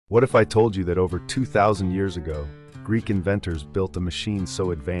What if I told you that over 2,000 years ago, Greek inventors built a machine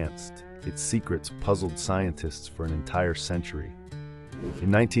so advanced, its secrets puzzled scientists for an entire century?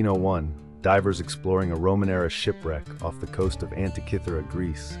 In 1901, divers exploring a Roman-era shipwreck off the coast of Antikythera,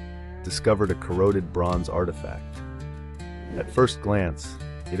 Greece, discovered a corroded bronze artifact. At first glance,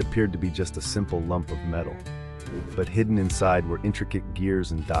 it appeared to be just a simple lump of metal, but hidden inside were intricate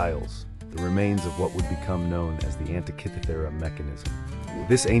gears and dials, the remains of what would become known as the Antikythera Mechanism.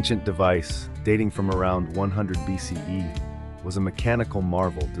 This ancient device, dating from around 100 BCE, was a mechanical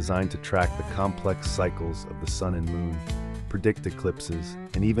marvel designed to track the complex cycles of the sun and moon, predict eclipses,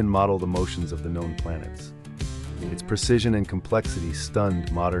 and even model the motions of the known planets. Its precision and complexity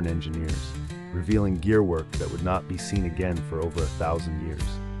stunned modern engineers, revealing gearwork that would not be seen again for over 1,000 years.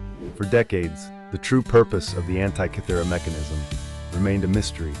 For decades, the true purpose of the Antikythera mechanism remained a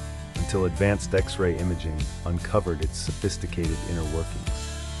mystery until advanced X-ray imaging uncovered its sophisticated inner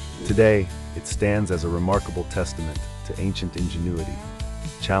workings. Today, it stands as a remarkable testament to ancient ingenuity,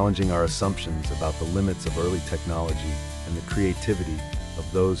 challenging our assumptions about the limits of early technology and the creativity of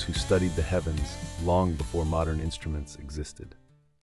those who studied the heavens long before modern instruments existed.